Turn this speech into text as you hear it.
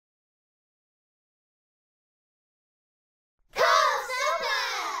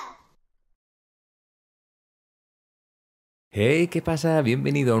Hey, ¿qué pasa?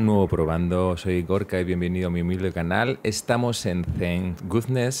 Bienvenido a un nuevo Probando. Soy Gorka y bienvenido a mi humilde canal. Estamos en Thank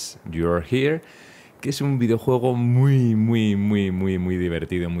Goodness You're Here, que es un videojuego muy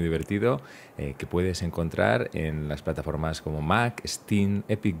divertido, que puedes encontrar en las plataformas como Mac, Steam,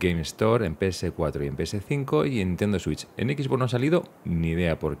 Epic Game Store, en PS4 y en PS5 y en Nintendo Switch. En Xbox no ha salido, ni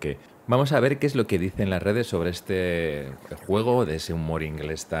idea por qué. Vamos a ver qué es lo que dicen las redes sobre este juego, de ese humor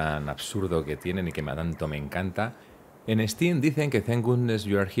inglés tan absurdo que tienen y que tanto me encanta. En Steam dicen que Thank Goodness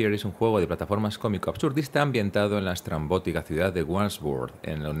You Are Here es un juego de plataformas cómico-absurdista ambientado en la estrambótica ciudad de Barnsworth,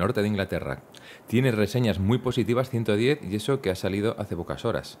 en el norte de Inglaterra. Tiene reseñas muy positivas, 110, y eso que ha salido hace pocas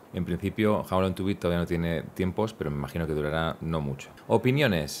horas. En principio, How Long to Beat todavía no tiene tiempos, pero me imagino que durará no mucho.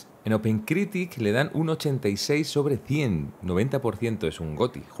 Opiniones. En OpenCritic le dan un 86 sobre 100, 90% es un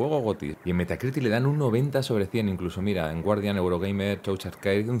GOTY, juego GOTY. Y en Metacritic le dan un 90 sobre 100, incluso mira, en Guardian, Eurogamer, Couch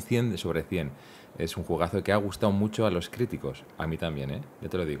Arcade, un 100 sobre 100. Es un juegazo que ha gustado mucho a los críticos, a mí también, ya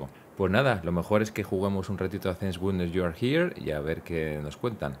te lo digo. Pues nada, lo mejor es que juguemos un ratito a Thank Goodness You Are Here y a ver qué nos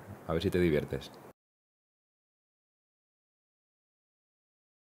cuentan, a ver si te diviertes.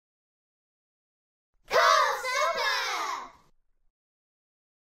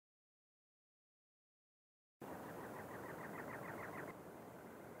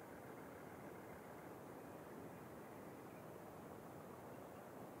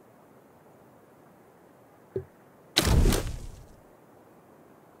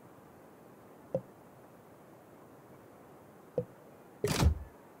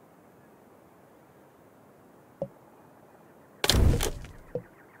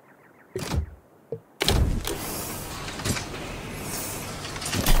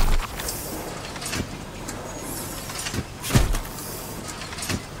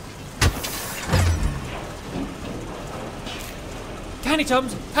 Tiny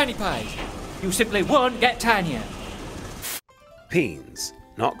Toms, tiny pies. You simply won't get tinier. Beans.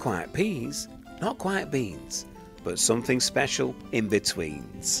 Not quite peas, not quite beans, but something special in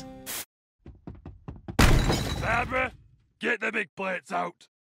betweens. Barbara, get the big plates out.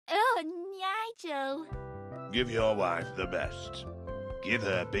 Oh, Nigel. Give your wife the best. Give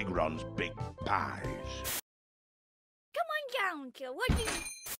her Big Ron's big pies. Come on down to what is...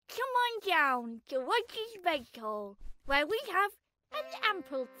 Come on down to what is Bedhall, where we have an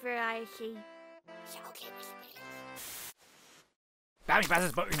ample variety. So give us please. Bammy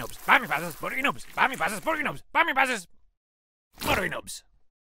passes, buttery nubs. Bammy passes, buttery nubs. Bammy passes, buttery nubs. Bammy passes, buttery nubs.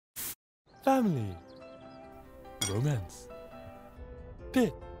 Family, romance,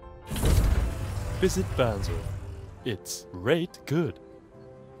 pit. Visit Barnsworth. It's great good.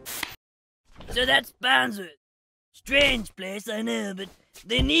 So that's Barnsworth. Strange place, I know, but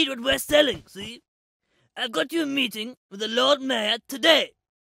they need what we're selling, see? I've got you a meeting with the Lord Mayor today,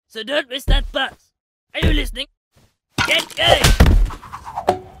 so don't miss that bus. Are you listening? Get going!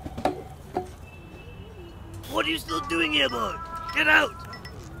 What are you still doing here, boy? Get out!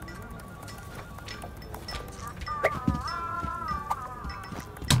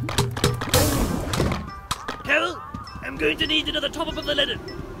 Carol, I'm going to need another top-up of the letter.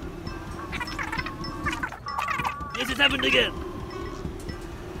 Yes, it's happened again.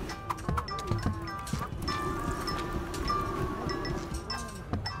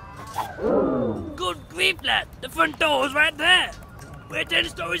 Good grief, lad! The front door's right there! We're 10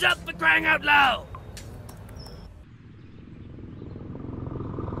 stories up for crying out loud!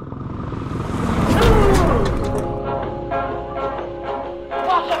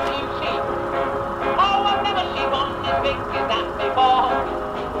 What a beauty! Oh, I've never seen one as big as that before.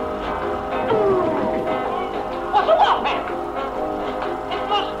 What a whopping! It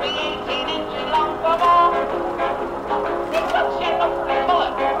must be 18 inches long or more. It's such a lovely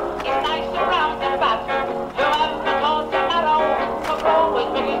colour. It's nice and round and fat. You haven't got to narrow, but always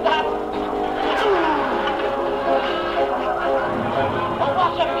big as that. Oh,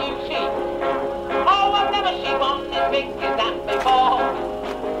 what a beauty! Oh, I've never seen one as big as that before.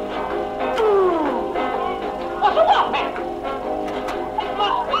 What a whopping! It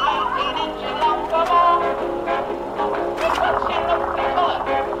must be 18 inches long or more. It's such a lovely colour.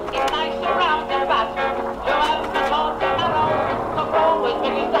 It's nice and round and fat. You haven't got to narrow, but always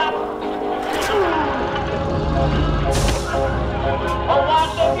big as that. Oh,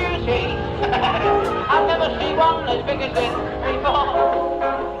 what a beauty! I've never seen one as big as this before.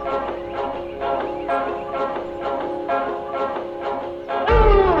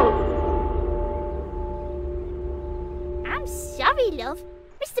 I'm sorry, love.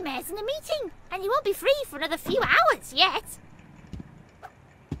 Mr. Mayor's in a meeting, and he won't be free for another few hours yet.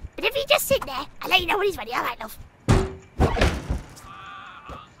 But if you just sit there, I'll let you know when he's ready. All right, love.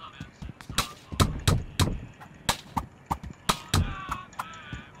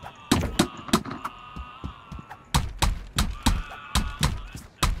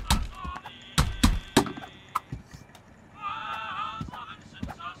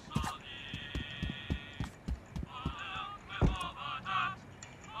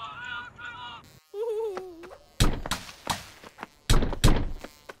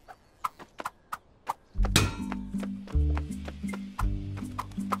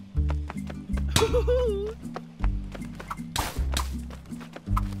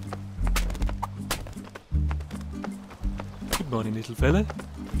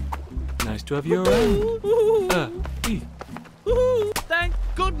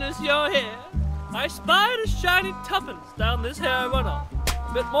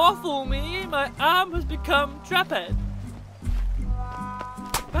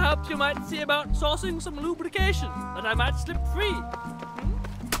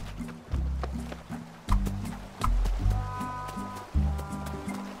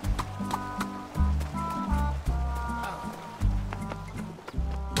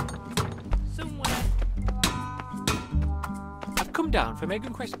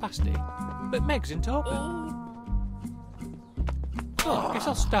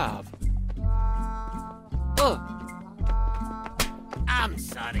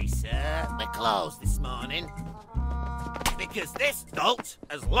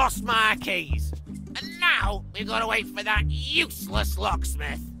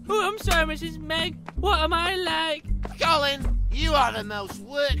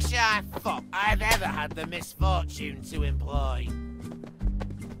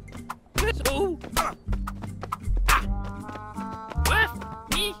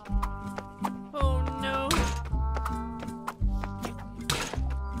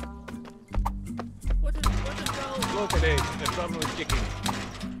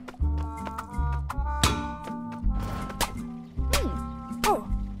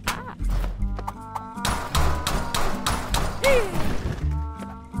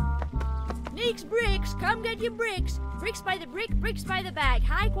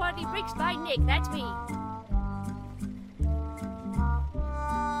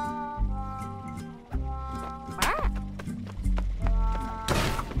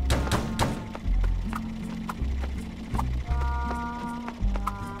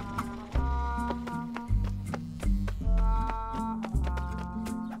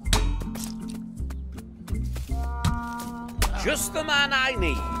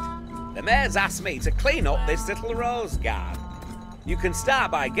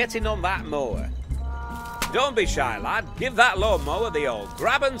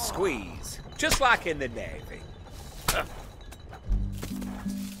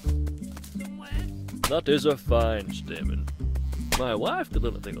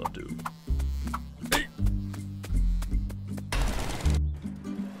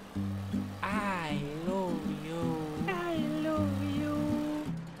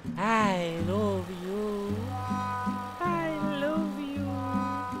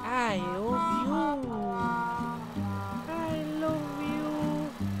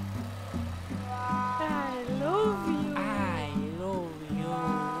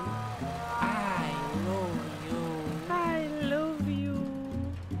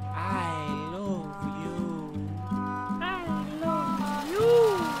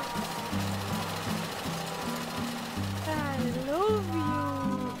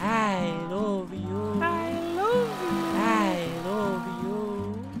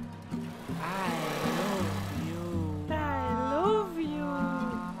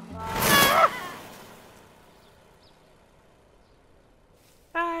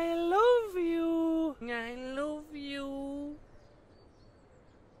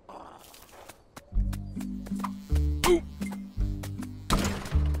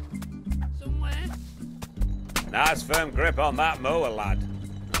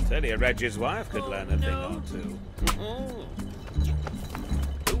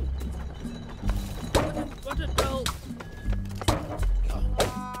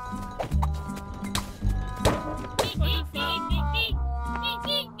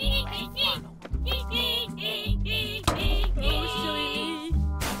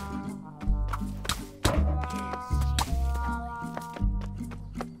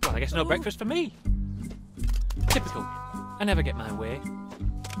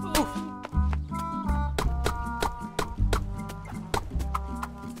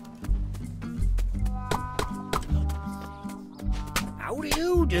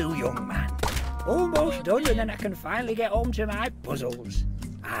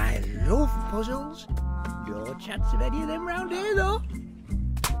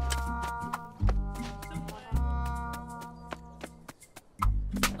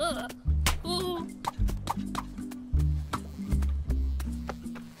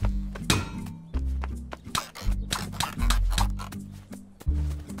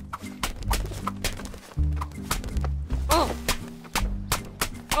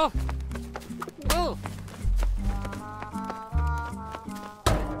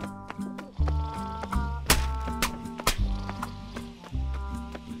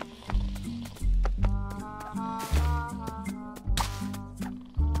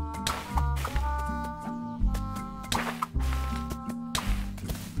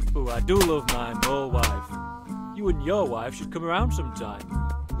 Oh, I do love my mole wife. You and your wife should come around sometime.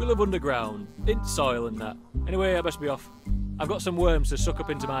 We live underground, in soil and that. Anyway, I best be off. I've got some worms to suck up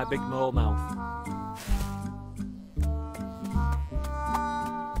into my big mole mouth.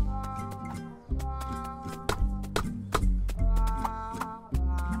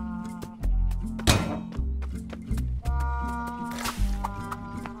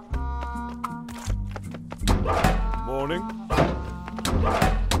 Morning.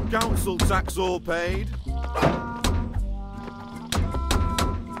 Council tax all paid?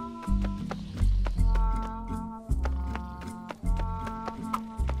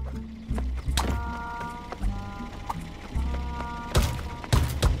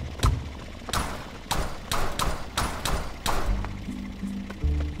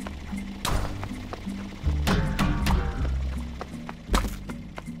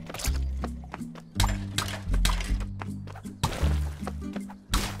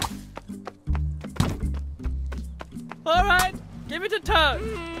 All right, give it a turn.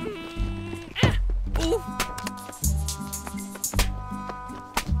 Oof.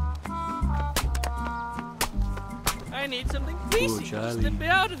 I need something greasy. Charlie. Slip me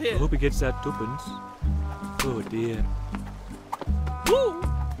out of I here. hope he gets that tuppence. Oh dear. Woo.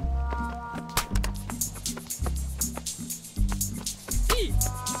 Eee.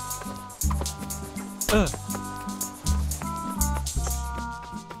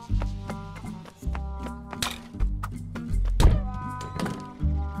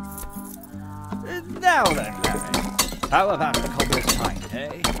 Now then, Larry. How about a cobbler's pint,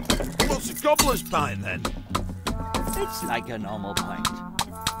 eh? What's a cobbler's pint then? It's like a normal pint,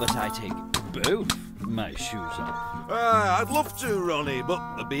 but I take both my shoes off. I'd love to, Ronnie,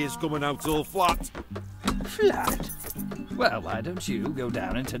 but the beer's coming out all flat. Flat? Well, why don't you go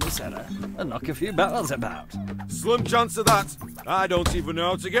down into the cellar and knock a few barrels about? Slim chance of that. I don't even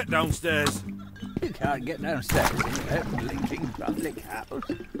know how to get downstairs. You can't get downstairs in that blinking public house.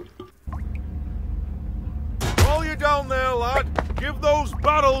 While you're down there, lad, give those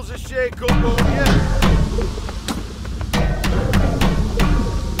barrels a shake up, won't you?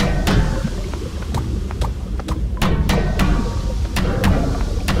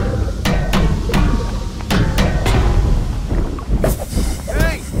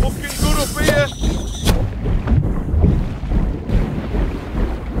 Hey, looking good up here.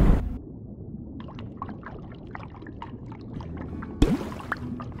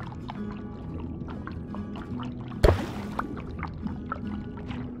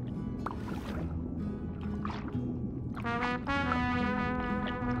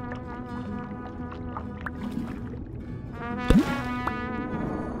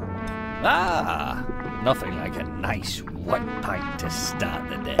 Ah, nothing like a nice wet pint to start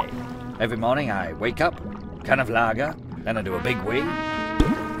the day. Every morning I wake up, can of lager, then I do a big wee,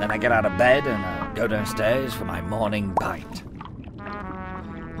 then I get out of bed and I go downstairs for my morning pint.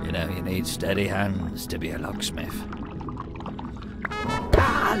 You know, you need steady hands to be a locksmith.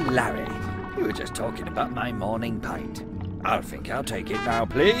 Ah, Larry, you were just talking about my morning pint. I think I'll take it now,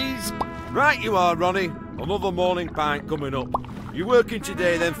 please. Right you are, Ronnie. Another morning pint coming up. You working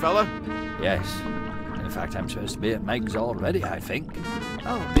today then, fella? Yes. In fact, I'm supposed to be at Meg's already, I think.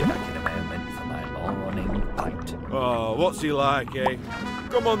 I'll be back in a moment for my morning pint. Oh, what's he like, eh?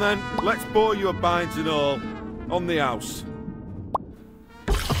 Come on then, let's pour you a pint and all. On the house.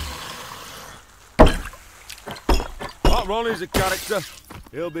 That Ronnie's a character.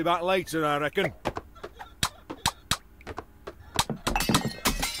 He'll be back later, I reckon.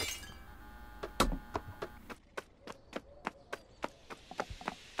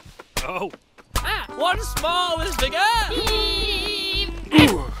 Oh. Ah, once more with vigor.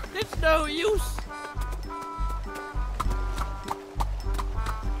 It's no use.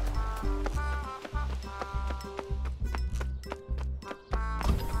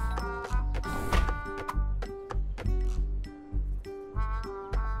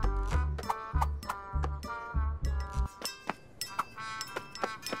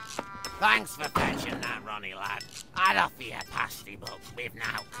 Thanks for fetching that, Ronnie lad. I'd offer you a pasty, but we've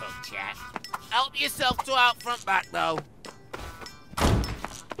not cooked yet. Help yourself to out front back, though.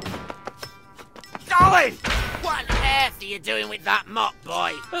 Golly! What on earth are you doing with that mop,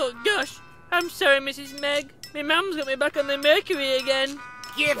 boy? Oh gosh, I'm sorry, Mrs. Meg. My mum's got me back on the mercury again.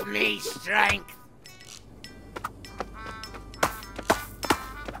 Give me strength.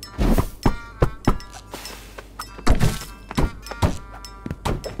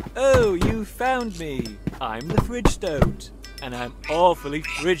 Oh, you found me. I'm the fridge stoat, and I'm awfully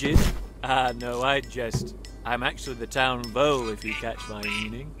frigid. Ah, no, I jest. I'm actually the town beau, if you catch my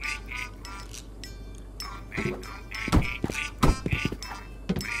meaning.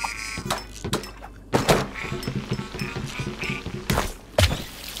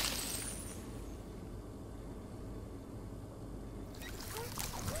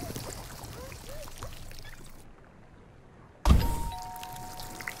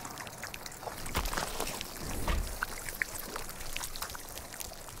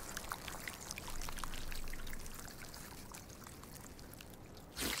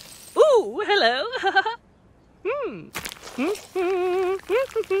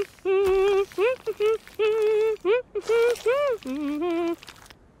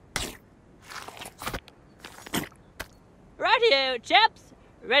 Rightio, chaps.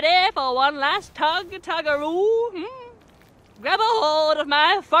 Ready for one last tug-tuggaroo? Grab a hold of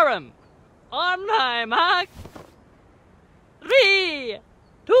my forum. On my mark. 3,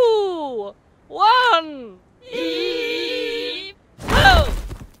 2, 1. Go!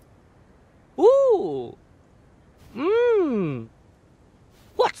 Ooh.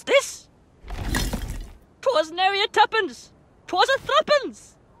 What's this? 'Twas nary a tuppence. 'Twas a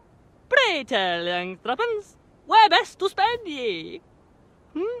threepence. Pray tell, young threepence, where best to spend ye?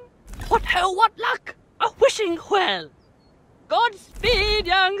 What ho, what luck! A wishing well! Godspeed,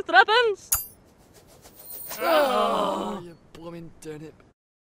 young threepence! Oh, you blooming turnip.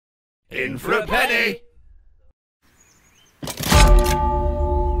 In for a penny!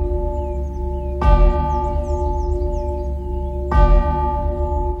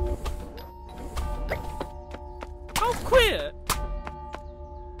 How queer!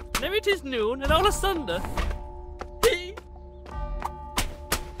 Now it is noon and all asunder.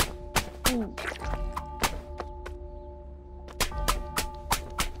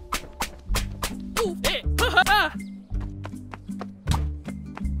 Ooh, hey, ha ha!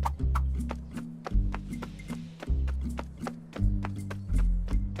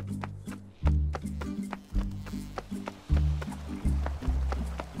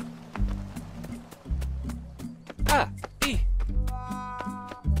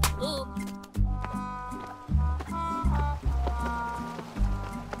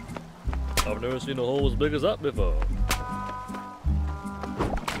 I've never seen a hole as big as that before.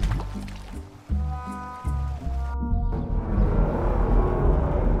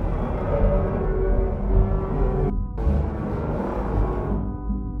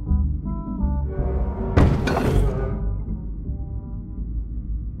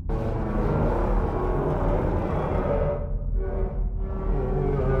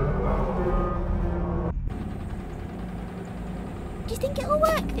 Do you think it'll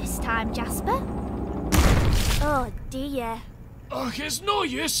work this time, Jasper? Oh dear. Ugh, it's no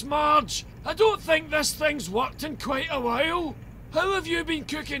use, Marge. I don't think this thing's worked in quite a while. How have you been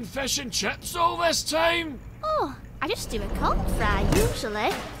cooking fish and chips all this time? Oh, I just do a cold fry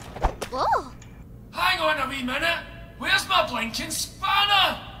usually. Oh. Hang on a wee minute. Where's my blinking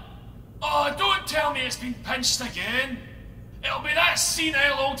spanner? Oh, don't tell me it's been pinched again. It'll be that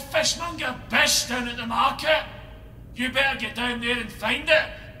senile old fishmonger Bish down at the market. You better get down there and find it,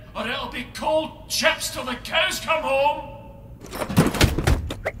 or it'll be cold chips till the cows come home.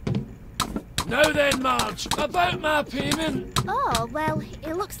 Now then, Marge, about my payment. Oh, well,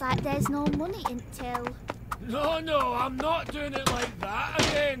 it looks like there's no money until... No, I'm not doing it like that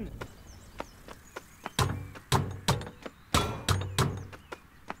again.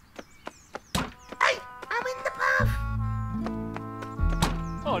 Hey, I'm in the pub.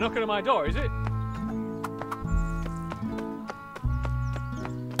 Oh, knocking on my door, is it?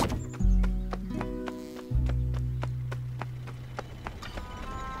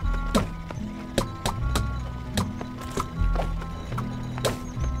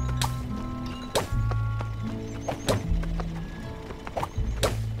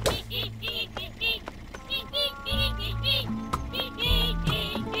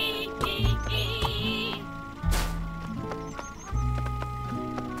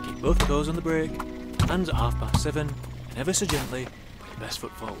 Both toes on the brake, hands at 7:30, and ever so gently, put your best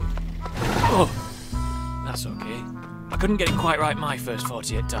foot forward. Oh, that's okay. I couldn't get it quite right my first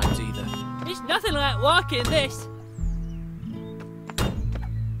 48 times either. It's nothing like walking this.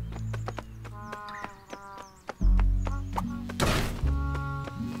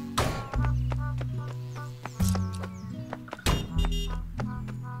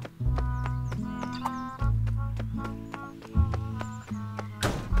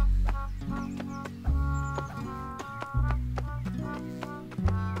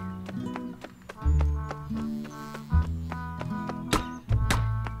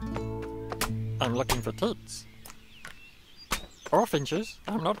 I'm looking for tits. Or finches.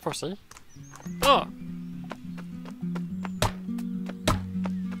 I'm not pussy. Oh!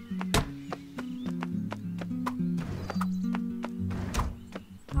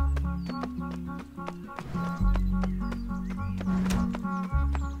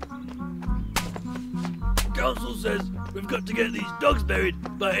 Council says we've got to get these dogs buried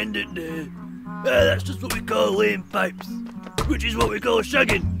by end of day. That's just what we call laying pipes, which is what we call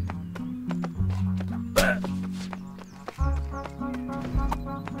shagging.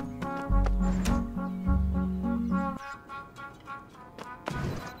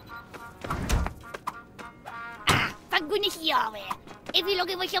 Thank goodness you're here. If you're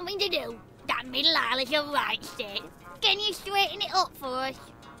looking for something to do, that middle aisle is your right state. Can you straighten it up for us?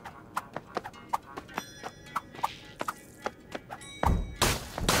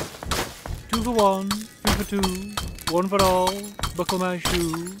 Two for one, two for two, one for all, buckle my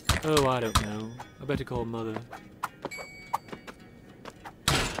shoe. Oh, I don't know. I better call Mother.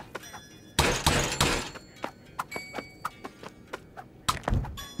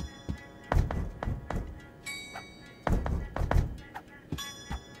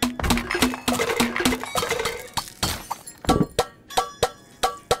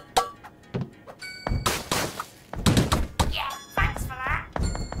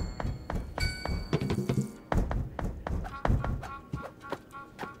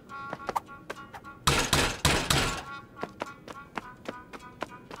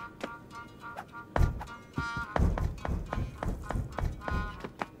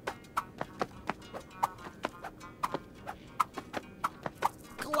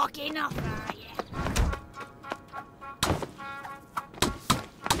 Clocking off, are you?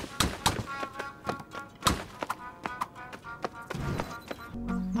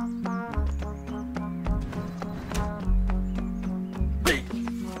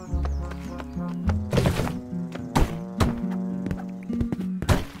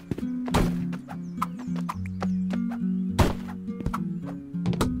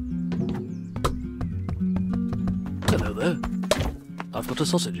 Hello there. I've got a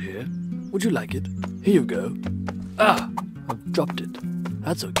sausage here. Would you like it? Here you go. Ah! I've dropped it.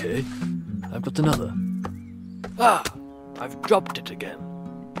 That's okay. I've got another. Ah! I've dropped it again.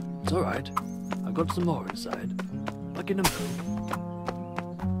 It's alright. I've got some more inside. Back in a moment.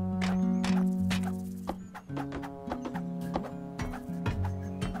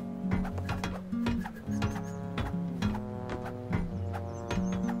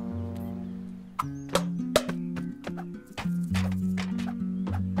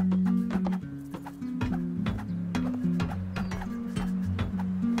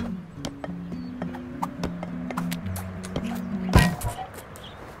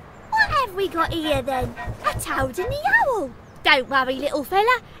 We got here then? A toad and the owl. Don't worry, little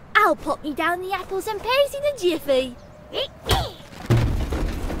fella. I'll pop you down the apples and pears in a jiffy.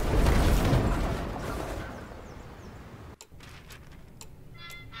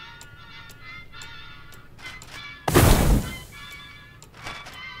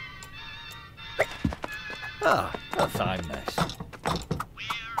 Ah, a fine mess.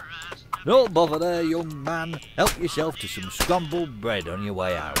 Don't bother there, young man. Help yourself to some scrambled bread on your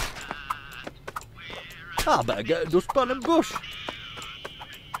way out. I better get a dustpan and brush.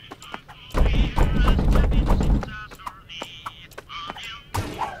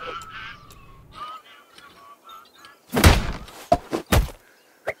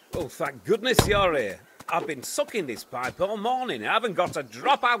 Oh, thank goodness you're here. I've been sucking this pipe all morning. I haven't got a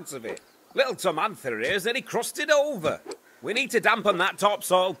drop out of it. Little Tomantha here is nearly crusted over. We need to dampen that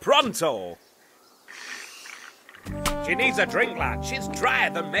topsoil pronto. She needs a drink, lad. She's drier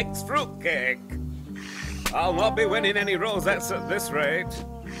than Meg's fruitcake. I'll not be winning any rosettes at this rate.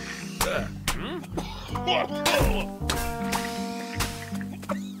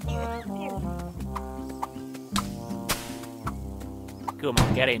 Come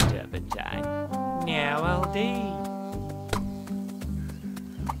on, get into it, Valentine. Now, LD.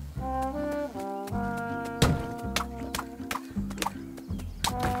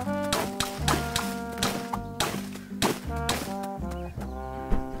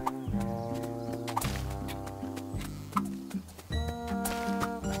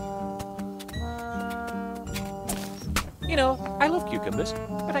 You know, I love cucumbers,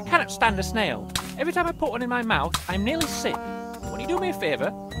 but I cannot stand a snail. Every time I put one in my mouth, I'm nearly sick. When you do me a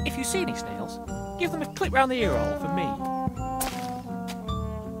favour, if you see any snails, give them a clip round the ear hole for me.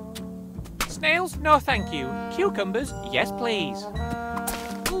 Snails? No thank you. Cucumbers? Yes please.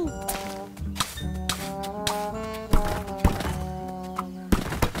 Ooh.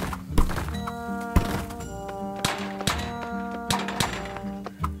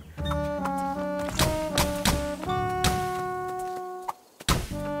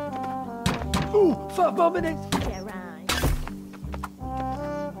 Ooh, 5 more minutes.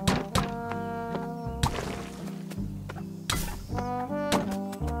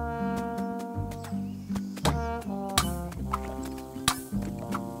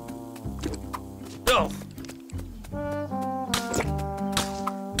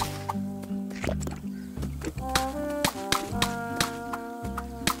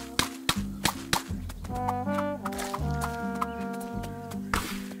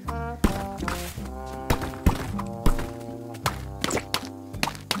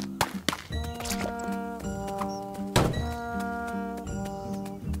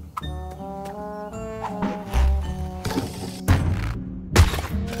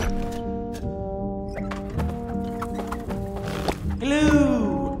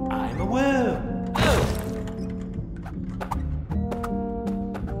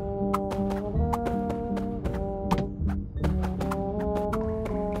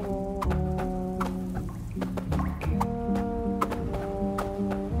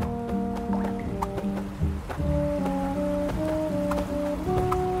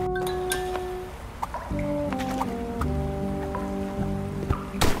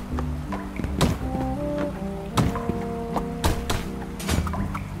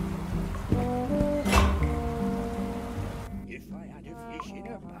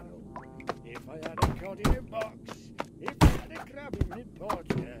 I had a cod in a box, if I had a crab in my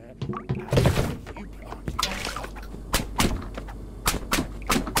porter, I'd have you planted.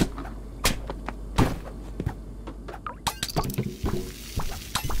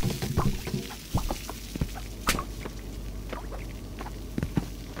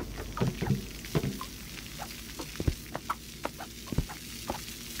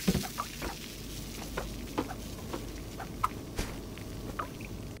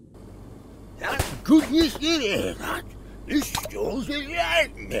 Goodness, it is, lad. This store's a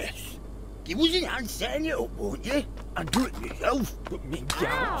right mess. Give us an hand setting it up, won't you? And do it yourself. Put me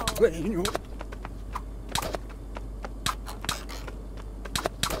down. Clean up.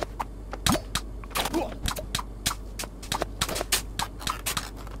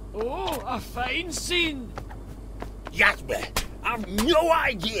 Oh, a fine scene. Jasper, I've no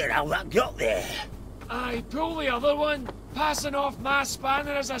idea how that got there. Aye, pull the other one. Passing off my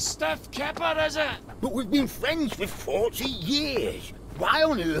spanner as a stiff kipper, is it? But we've been friends for 40 years. Why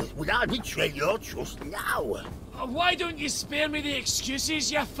on earth would I betray your trust now? Why don't you spare me the excuses,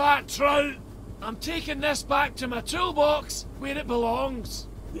 you fat trout? I'm taking this back to my toolbox, where it belongs.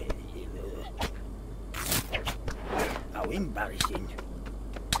 How embarrassing.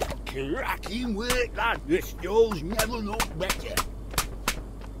 Cracking work, lad. The store's never looked better.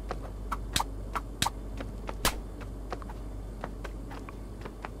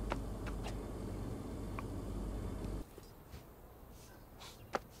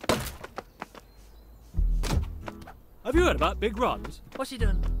 Have you heard about Big Ron's? What's he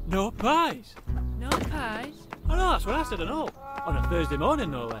done? No pies. No pies? I know, that's what I said and all. On a Thursday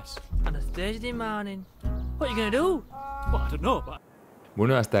morning, no less. On a Thursday morning. What are you gonna do? Well, I don't know, but...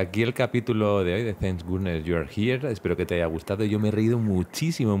 Bueno, hasta aquí el capítulo de hoy de Thank Goodness You're Here. Espero que te haya gustado. Yo me he reído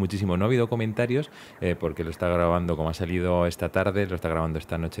muchísimo, muchísimo. No ha habido comentarios porque lo está grabando como ha salido esta tarde, lo está grabando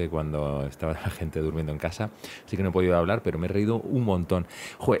esta noche cuando estaba la gente durmiendo en casa. Así que no he podido hablar, pero me he reído un montón.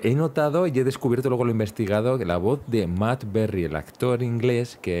 Joder, he notado y he descubierto, luego lo he investigado, que la voz de Matt Berry, el actor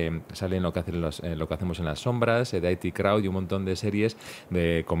inglés que sale en lo que hacemos en las sombras, de IT Crowd y un montón de series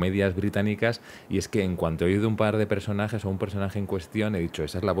de comedias británicas. Y es que en cuanto he oído un par de personajes o un personaje en cuestión, he dicho,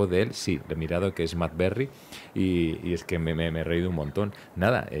 ¿esa es la voz de él? Sí, le he mirado que es Matt Berry y es que me he reído un montón.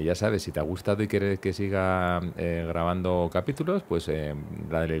 Nada, ya sabes, si te ha gustado y quieres que siga grabando capítulos, pues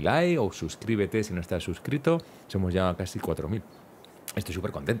dale like o suscríbete si no estás suscrito. Somos ya casi 4.000. Estoy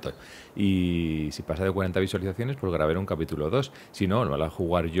súper contento. Y si pasa de 40 visualizaciones, pues grabaré un capítulo 2. Si no, lo voy a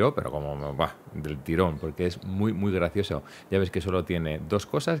jugar yo, pero como del tirón, porque es muy, muy gracioso. Ya ves que solo tiene dos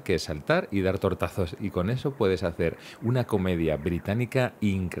cosas, que es saltar y dar tortazos. Y con eso puedes hacer una comedia británica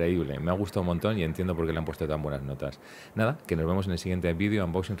increíble. Me ha gustado un montón y entiendo por qué le han puesto tan buenas notas. Nada, que nos vemos en el siguiente vídeo,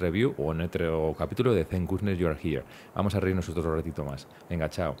 unboxing review o en otro capítulo de Thank Goodness You're Here. Vamos a reírnos otro ratito más. Venga,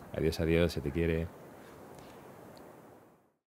 chao. Adiós, adiós, se te quiere.